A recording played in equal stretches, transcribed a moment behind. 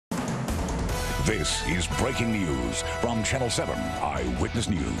This is breaking news from Channel 7 Eyewitness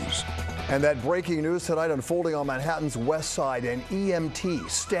News. And that breaking news tonight unfolding on Manhattan's West Side. An EMT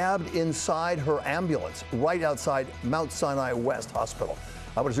stabbed inside her ambulance right outside Mount Sinai West Hospital.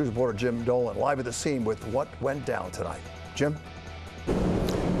 Eyewitness News reporter Jim Dolan live at the scene with what went down tonight. Jim?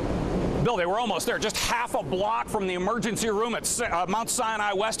 Bill, they were almost there, just half a block from the emergency room at Mount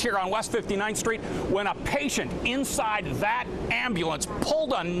Sinai West here on West 59th Street, when a patient inside that ambulance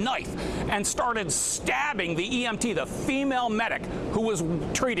pulled a knife and started stabbing the EMT, the female medic who was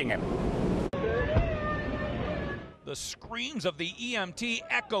treating him. The screams of the EMT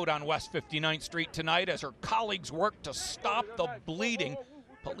echoed on West 59th Street tonight as her colleagues worked to stop the bleeding.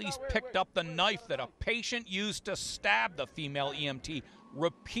 Police picked up the knife that a patient used to stab the female EMT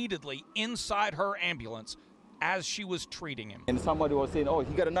repeatedly inside her ambulance as she was treating him. And somebody was saying, oh,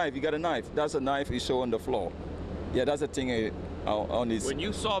 he got a knife, he got a knife. That's a knife he showed on the floor. Yeah, that's a thing on his... When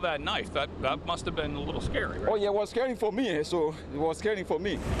you saw that knife, that must have been a little scary, right? Oh, yeah, it was scary for me, so it was scary for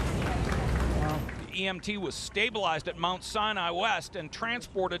me. The EMT was stabilized at Mount Sinai West and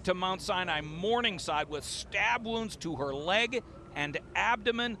transported to Mount Sinai Morningside with stab wounds to her leg and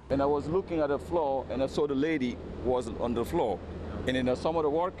abdomen. And I was looking at the floor, and I saw the lady was on the floor. And then some of the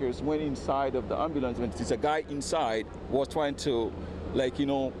workers went inside of the ambulance, and there's a guy inside was trying to, like, you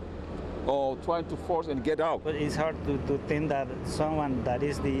know, trying to force and get out. But it's hard to think that someone that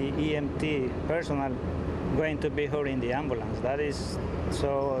is the EMT personnel going to be hurt in the ambulance. That is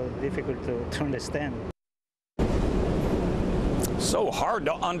so difficult to understand. So hard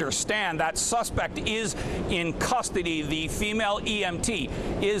to understand. That suspect is in custody. The female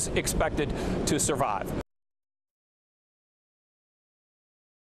EMT is expected to survive.